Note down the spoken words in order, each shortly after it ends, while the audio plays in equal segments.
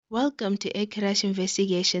Welcome to Air Crash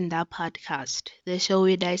Investigation, the podcast, the show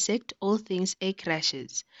we dissect all things air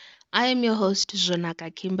crashes. I am your host,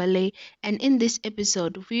 Jonaka Kimberley, and in this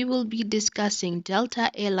episode, we will be discussing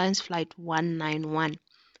Delta Airlines Flight 191,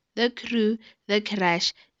 the crew, the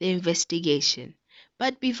crash, the investigation.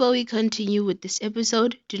 But before we continue with this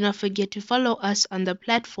episode, do not forget to follow us on the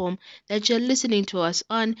platform that you're listening to us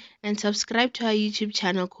on and subscribe to our YouTube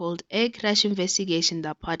channel called Air Crash Investigation,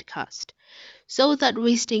 the podcast. So, without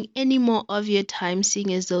wasting any more of your time,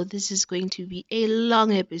 seeing as though this is going to be a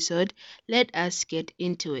long episode, let us get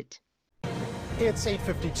into it. It's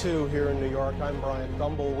 8:52 here in New York. I'm Brian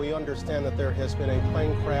Gumbel. We understand that there has been a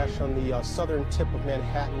plane crash on the southern tip of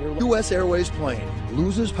Manhattan. U.S. Airways plane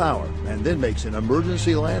loses power and then makes an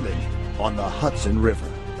emergency landing on the Hudson River.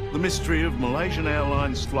 The mystery of Malaysian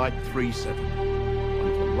Airlines Flight 37, one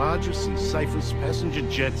of the largest and safest passenger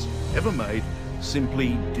jets ever made,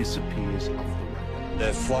 simply disappears off the radar.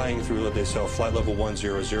 They're flying through, they saw flight level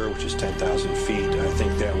 100, which is 10,000 feet. And I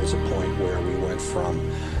think that was a point where we went from,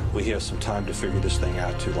 we have some time to figure this thing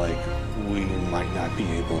out, to like, we might not be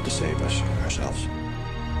able to save us ourselves.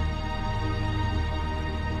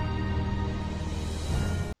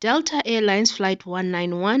 Delta Airlines Flight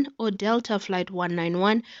 191, or Delta Flight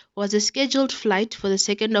 191, was a scheduled flight for the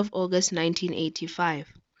 2nd of August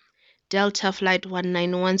 1985. Delta Flight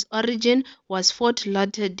 191's origin was Fort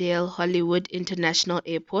Lauderdale Hollywood International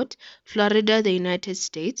Airport, Florida, the United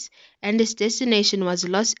States, and its destination was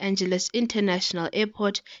Los Angeles International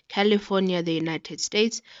Airport, California, the United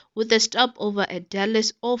States, with a stopover at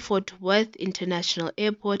Dallas or Fort Worth International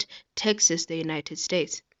Airport, Texas, the United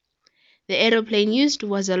States. The aeroplane used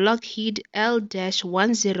was a Lockheed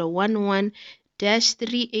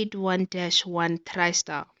L-1011-381-1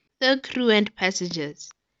 TriStar. The crew and passengers.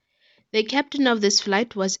 The captain of this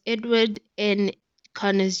flight was Edward N.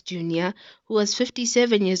 Connors Jr., who was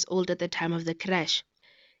 57 years old at the time of the crash.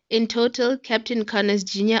 In total, Captain Connors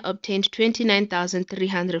Jr. obtained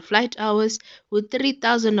 29,300 flight hours, with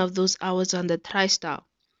 3,000 of those hours on the TriStar.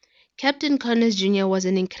 Captain Connors Jr. was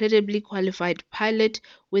an incredibly qualified pilot,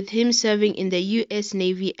 with him serving in the U.S.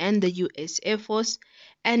 Navy and the U.S. Air Force,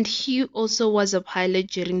 and he also was a pilot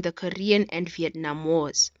during the Korean and Vietnam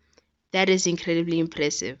Wars. That is incredibly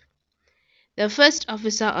impressive. The first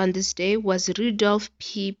officer on this day was Rudolph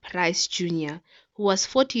P. Price Jr., who was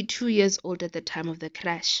 42 years old at the time of the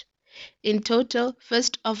crash. In total,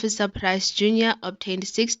 First Officer Price Jr. obtained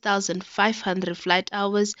 6,500 flight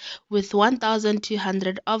hours, with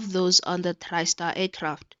 1,200 of those on the TriStar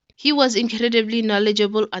aircraft. He was incredibly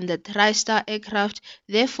knowledgeable on the TriStar aircraft,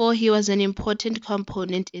 therefore he was an important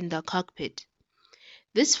component in the cockpit.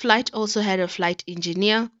 This flight also had a flight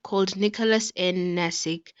engineer called Nicholas N.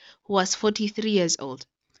 Nasick, who was 43 years old.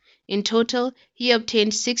 In total, he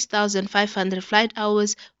obtained 6,500 flight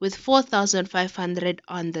hours, with 4,500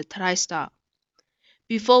 on the TriStar.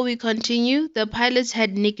 Before we continue, the pilots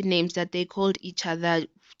had nicknames that they called each other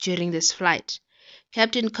during this flight.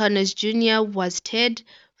 Captain Connors Jr. was Ted,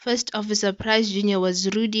 First Officer Price Jr.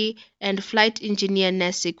 was Rudy, and Flight Engineer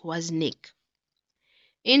Nasick was Nick.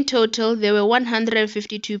 In total, there were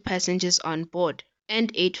 152 passengers on board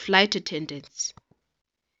and 8 flight attendants.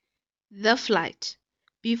 The flight.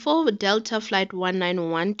 Before Delta Flight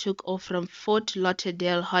 191 took off from Fort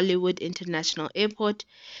Lauderdale Hollywood International Airport,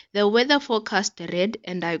 the weather forecast read,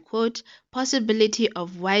 and I quote, possibility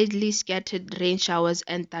of widely scattered rain showers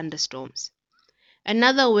and thunderstorms.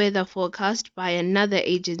 Another weather forecast by another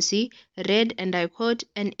agency read, and I quote,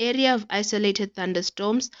 an area of isolated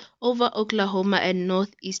thunderstorms over Oklahoma and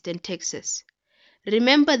northeastern Texas.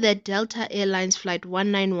 Remember that Delta Airlines Flight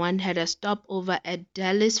 191 had a stopover at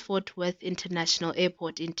Dallas-Fort Worth International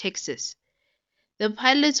Airport in Texas. The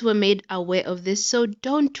pilots were made aware of this, so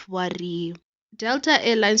don't worry. Delta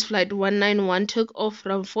Airlines Flight 191 took off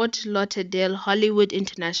from Fort Lauderdale Hollywood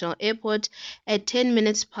International Airport at 10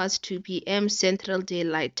 minutes past 2 p.m. Central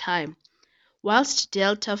Daylight Time. Whilst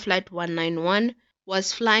Delta Flight 191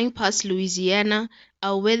 was flying past Louisiana,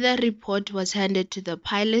 a weather report was handed to the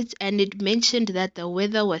pilots, and it mentioned that the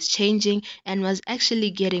weather was changing and was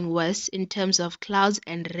actually getting worse in terms of clouds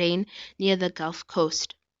and rain near the Gulf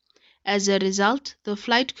Coast. As a result, the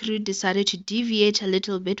flight crew decided to deviate a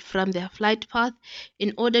little bit from their flight path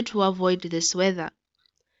in order to avoid this weather.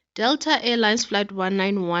 Delta Airlines Flight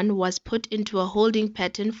 191 was put into a holding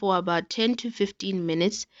pattern for about 10 to 15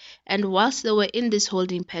 minutes, and whilst they were in this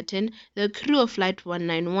holding pattern, the crew of Flight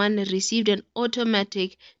 191 received an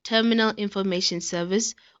automatic Terminal Information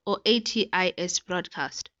Service, or ATIS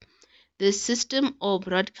broadcast. This system or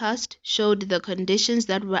broadcast showed the conditions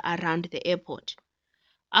that were around the airport.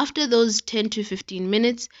 After those 10 to 15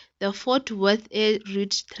 minutes, the Fort Worth Air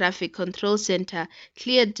Route Traffic Control Center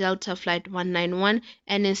cleared Delta Flight 191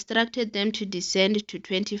 and instructed them to descend to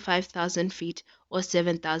 25,000 feet or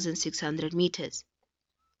 7,600 meters.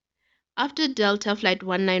 After Delta Flight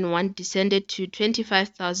 191 descended to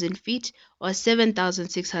 25,000 feet or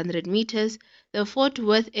 7,600 meters, the Fort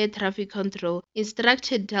Worth Air Traffic Control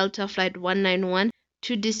instructed Delta Flight 191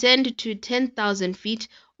 to descend to 10,000 feet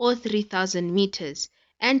or 3,000 meters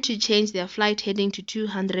and to change their flight heading to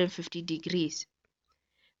 250 degrees.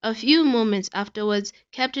 A few moments afterwards,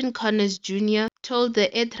 Captain Connors Jr. told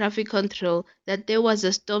the air traffic control that there was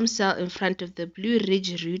a storm cell in front of the Blue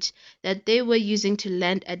Ridge route that they were using to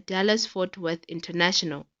land at Dallas-Fort Worth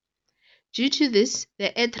International. Due to this,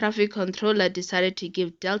 the air traffic controller decided to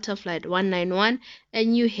give Delta Flight 191 a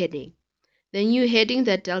new heading. The new heading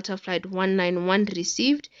that Delta Flight 191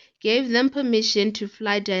 received gave them permission to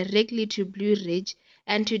fly directly to Blue Ridge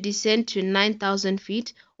and to descend to 9,000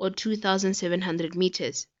 feet or 2,700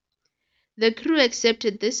 meters. The crew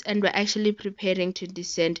accepted this and were actually preparing to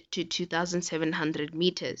descend to 2,700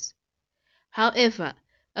 meters. However,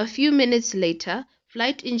 a few minutes later,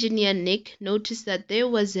 flight engineer Nick noticed that there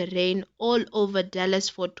was rain all over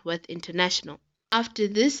Dallas-Fort Worth International. After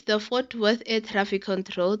this, the Fort Worth Air Traffic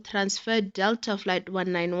Control transferred Delta Flight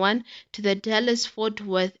 191 to the Dallas-Fort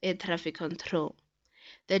Worth Air Traffic Control.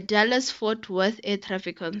 The Dallas-Fort Worth Air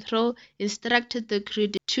Traffic Control instructed the crew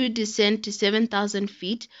to descend to 7,000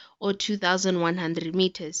 feet or 2,100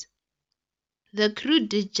 meters. The crew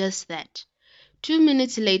did just that. 2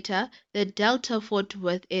 minutes later, the Delta-Fort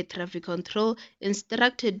Worth Air Traffic Control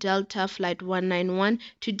instructed Delta Flight 191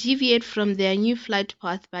 to deviate from their new flight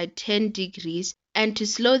path by 10 degrees and to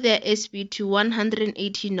slow their airspeed to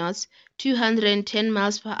 180 knots, 210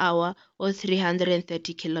 miles per hour or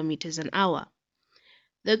 330 kilometers an hour.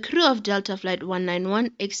 The crew of Delta Flight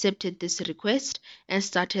 191 accepted this request and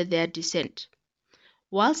started their descent.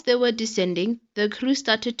 Whilst they were descending, the crew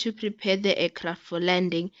started to prepare the aircraft for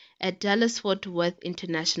landing at Dallas-Fort Worth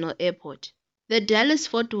International Airport. The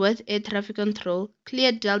Dallas-Fort Worth Air Traffic Control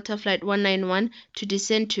cleared Delta Flight 191 to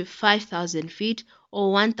descend to 5,000 feet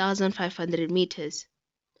or 1,500 meters.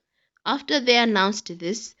 After they announced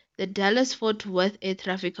this, the Dallas-Fort Worth Air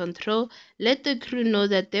Traffic Control let the crew know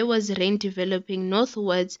that there was rain developing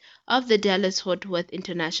northwards of the Dallas-Fort Worth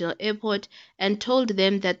International Airport and told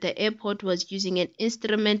them that the airport was using an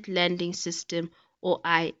Instrument Landing System or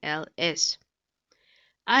ILS.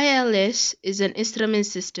 ILS is an instrument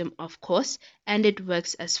system, of course, and it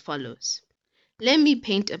works as follows. Let me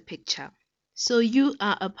paint a picture. So you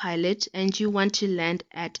are a pilot and you want to land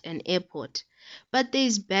at an airport. But there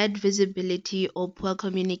is bad visibility or poor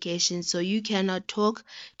communication, so you cannot talk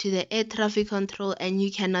to the air traffic control and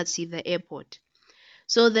you cannot see the airport.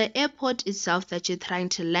 So the airport itself that you're trying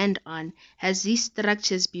to land on has these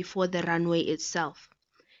structures before the runway itself.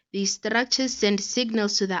 These structures send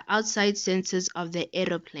signals to the outside sensors of the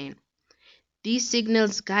aeroplane. These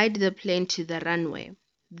signals guide the plane to the runway.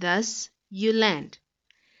 Thus, you land.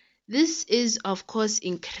 This is, of course,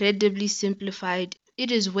 incredibly simplified. It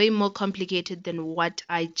is way more complicated than what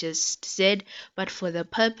I just said, but for the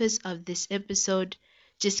purpose of this episode,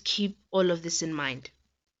 just keep all of this in mind.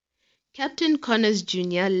 Captain Connors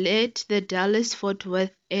Jr. let the Dallas-Fort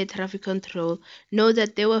Worth Air Traffic Control know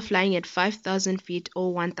that they were flying at 5,000 feet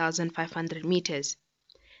or 1,500 meters.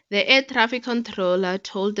 The air traffic controller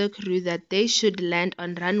told the crew that they should land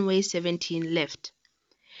on runway 17 left.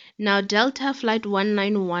 Now, Delta Flight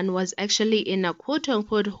 191 was actually in a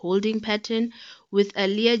quote-unquote holding pattern with a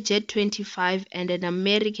Learjet 25 and an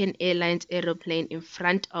American Airlines aeroplane in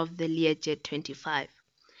front of the Learjet 25.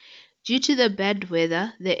 Due to the bad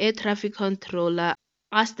weather, the air traffic controller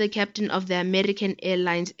asked the captain of the American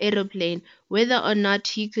Airlines aeroplane whether or not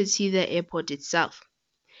he could see the airport itself.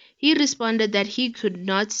 He responded that he could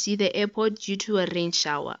not see the airport due to a rain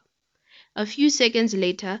shower. A few seconds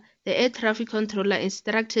later, the air traffic controller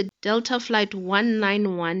instructed Delta Flight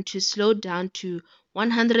 191 to slow down to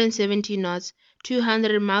 170 knots,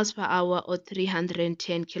 200 miles per hour or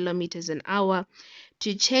 310 kilometers an hour,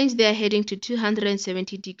 to change their heading to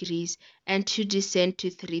 270 degrees and to descend to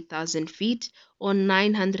 3,000 feet or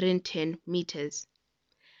 910 meters.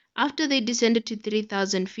 After they descended to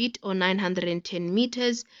 3,000 feet or 910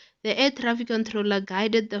 meters, the air traffic controller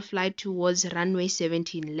guided the flight towards runway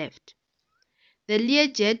 17 left. The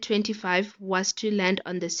Learjet 25 was to land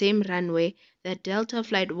on the same runway that Delta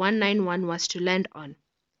Flight 191 was to land on.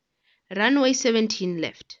 Runway 17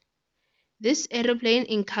 left. This aeroplane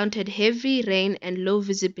encountered heavy rain and low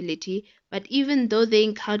visibility, but even though they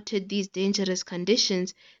encountered these dangerous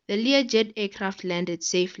conditions, the Learjet aircraft landed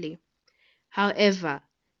safely. However,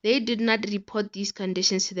 They did not report these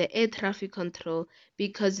conditions to the air traffic control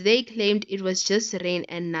because they claimed it was just rain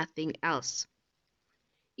and nothing else.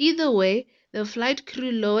 Either way, the flight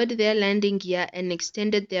crew lowered their landing gear and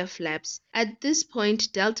extended their flaps. At this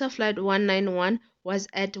point, Delta Flight 191 was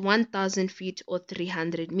at 1,000 feet or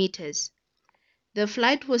 300 meters. The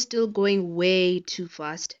flight was still going way too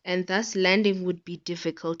fast, and thus landing would be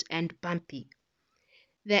difficult and bumpy.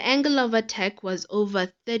 The angle of attack was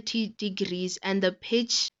over 30 degrees and the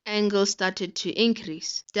pitch angle started to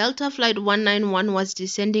increase. Delta Flight 191 was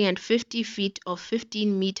descending at 50 feet or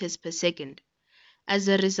 15 meters per second. As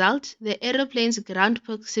a result, the aeroplane's ground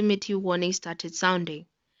proximity warning started sounding.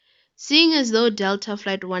 Seeing as though Delta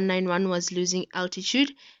Flight 191 was losing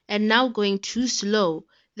altitude and now going too slow,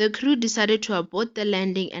 the crew decided to abort the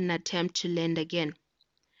landing and attempt to land again.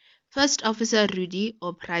 First Officer Rudy,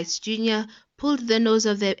 or Price Jr., pulled the nose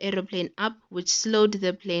of the aeroplane up, which slowed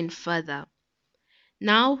the plane further.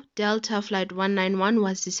 Now, Delta Flight 191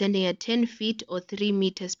 was descending at 10 feet or 3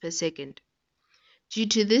 meters per second. Due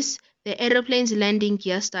to this, the aeroplane's landing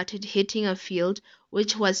gear started hitting a field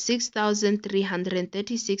which was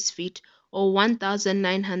 6,336 feet or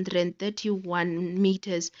 1,931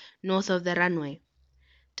 meters north of the runway.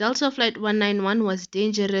 Delta Flight 191 was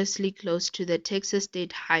dangerously close to the Texas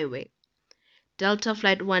State Highway. Delta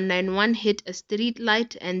Flight 191 hit a street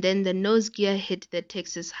light and then the nose gear hit the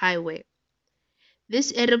Texas Highway.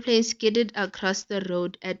 This aeroplane skidded across the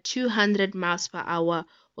road at 200 miles per hour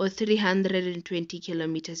or 320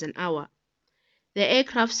 kilometers an hour. The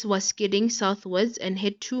aircraft was skidding southwards and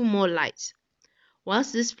hit two more lights.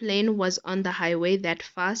 Whilst this plane was on the highway that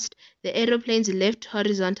fast, the aeroplane's left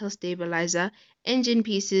horizontal stabilizer, engine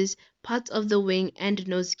pieces, parts of the wing and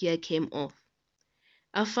nose gear came off.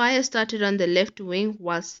 A fire started on the left wing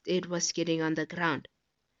whilst it was skidding on the ground.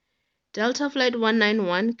 Delta Flight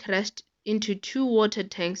 191 crashed into two water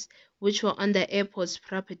tanks which were on the airport's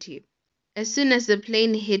property. As soon as the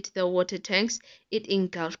plane hit the water tanks, it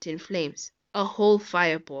engulfed in flames, a whole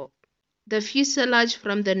fireball. The fuselage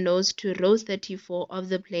from the nose to row 34 of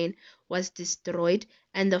the plane was destroyed,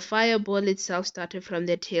 and the fireball itself started from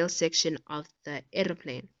the tail section of the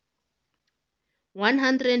airplane.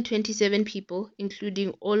 127 people,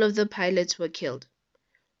 including all of the pilots, were killed.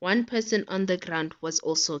 One person on the ground was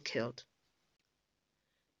also killed.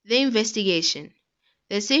 The investigation.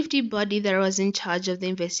 The safety body that was in charge of the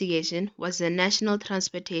investigation was the National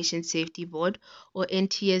Transportation Safety Board, or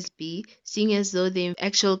NTSB, seeing as though the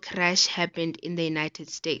actual crash happened in the United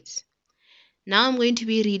States. Now I'm going to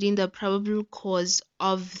be reading the probable cause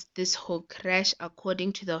of this whole crash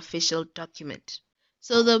according to the official document.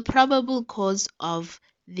 So the probable cause of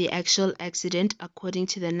the actual accident according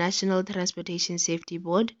to the National Transportation Safety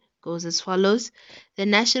Board goes as follows. The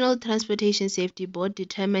National Transportation Safety Board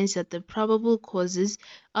determines that the probable causes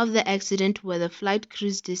of the accident were the flight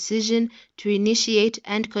crew's decision to initiate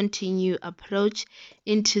and continue approach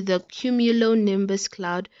into the cumulonimbus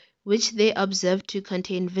cloud, which they observed to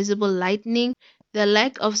contain visible lightning, the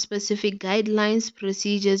lack of specific guidelines,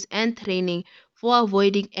 procedures, and training for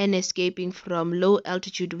avoiding and escaping from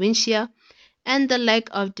low-altitude wind shear, and the lack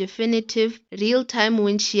of definitive real-time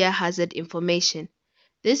wind shear hazard information.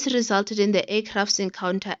 This resulted in the aircraft's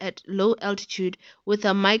encounter at low altitude with a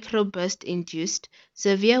microburst-induced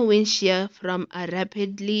severe wind shear from a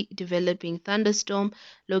rapidly developing thunderstorm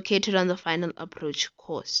located on the final approach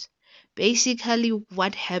course. Basically,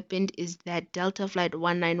 what happened is that Delta Flight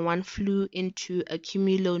 191 flew into a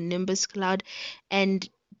cumulonimbus cloud, and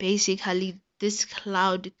basically this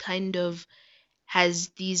cloud kind of has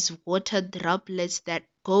these water droplets that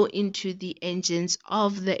go into the engines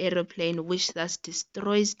of the aeroplane, which thus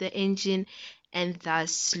destroys the engine and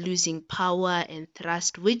thus losing power and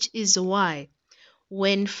thrust, which is why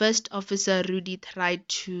when First Officer Rudy tried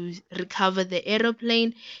to recover the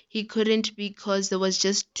aeroplane, he couldn't because there was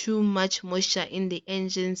just too much moisture in the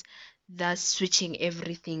engines, thus switching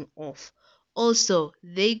everything off. Also,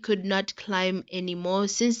 they could not climb anymore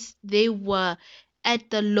since they were at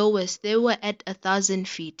the lowest. They were at 1,000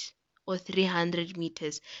 feet or 300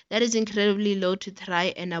 meters. That is incredibly low to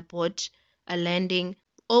try and abort a landing.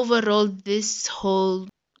 Overall, this whole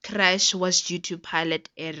crash was due to pilot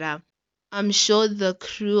error. I'm sure the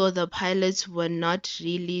crew or the pilots were not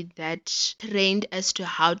really that trained as to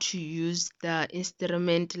how to use the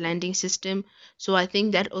instrument landing system, so I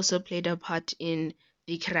think that also played a part in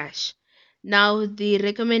the crash. Now, the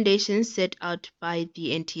recommendations set out by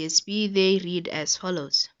the NTSB, they read as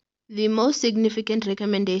follows. The most significant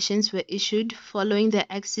recommendations were issued following the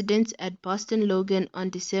accidents at Boston Logan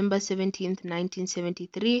on December 17,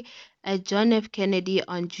 1973, at John F. Kennedy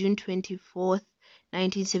on June 24,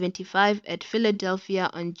 1975, at Philadelphia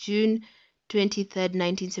on June 23,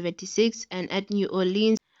 1976, and at New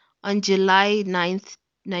Orleans on July 9,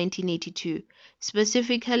 1982.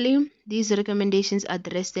 Specifically, these recommendations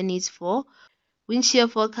address the needs for wind shear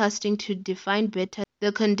forecasting to define better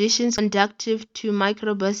the conditions conducive to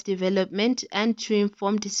microburst development and to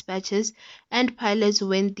inform dispatchers and pilots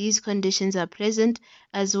when these conditions are present,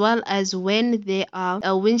 as well as when there are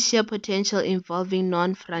a wind shear potential involving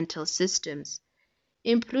non-frontal systems.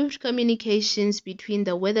 Improved communications between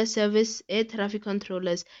the weather service, air traffic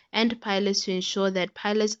controllers, and pilots to ensure that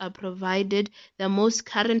pilots are provided the most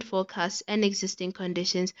current forecasts and existing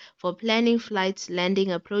conditions for planning flights,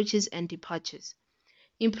 landing approaches, and departures.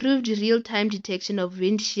 Improved real-time detection of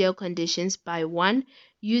wind shear conditions by 1.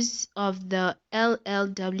 Use of the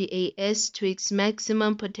LLWAS to its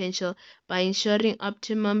maximum potential by ensuring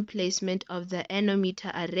optimum placement of the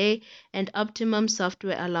anemometer array and optimum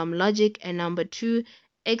software alarm logic, and number 2.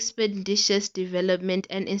 Expeditious development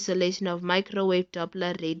and installation of microwave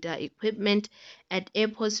Doppler radar equipment at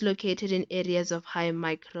airports located in areas of high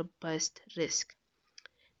microburst risk.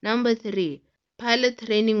 Number 3. Pilot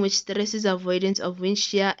training, which stresses avoidance of wind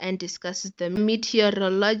shear and discusses the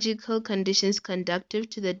meteorological conditions conducive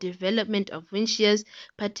to the development of wind shears,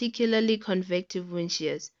 particularly convective wind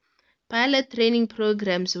shears. Pilot training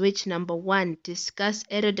programs which, number 1, discuss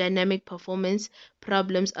aerodynamic performance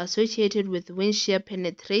problems associated with wind shear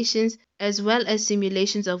penetrations, as well as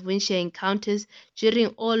simulations of wind shear encounters during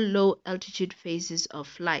all low-altitude phases of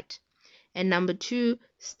flight. And number 2,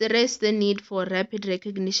 stress the need for rapid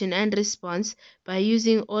recognition and response by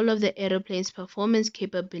using all of the aeroplane's performance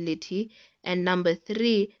capability. And number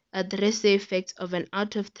 3, address the effects of an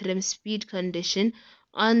out-of-trim speed condition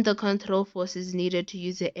on the control forces needed to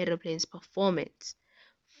use the aeroplane's performance.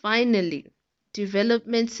 Finally,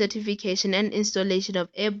 development, certification, and installation of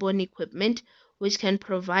airborne equipment which can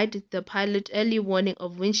provide the pilot early warning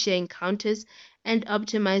of wind shear encounters and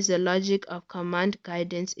optimize the logic of command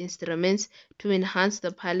guidance instruments to enhance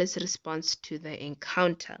the pilot's response to the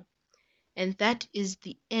encounter. And that is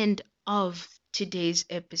the end of today's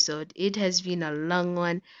episode. It has been a long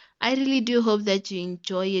one. I really do hope that you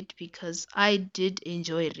enjoy it because I did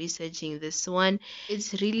enjoy researching this one.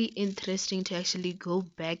 It's really interesting to actually go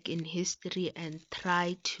back in history and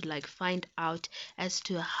try to find out as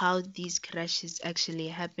to how these crashes actually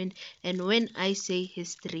happened. And when I say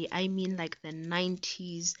history, I mean the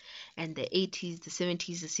 90s and the 80s, the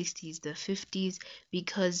 70s, the 60s, the 50s,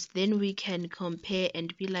 because then we can compare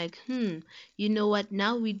and be like, you know what,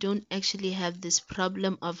 now we don't actually have this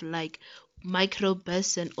problem of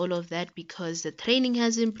microbursts and all of that because the training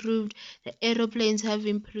has improved, the aeroplanes have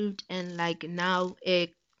improved, and now air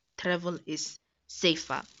travel is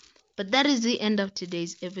safer. But that is the end of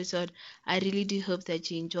today's episode. I really do hope that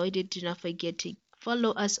you enjoyed it. Do not forget to follow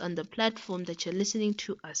us on the platform that you're listening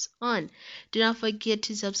to us on. Do not forget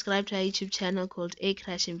to subscribe to our YouTube channel called A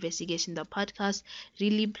Crash Investigation, the podcast.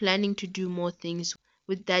 Really planning to do more things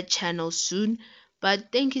with that channel soon.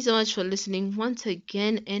 But thank you so much for listening once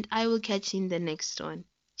again, and I will catch you in the next one.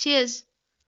 Cheers!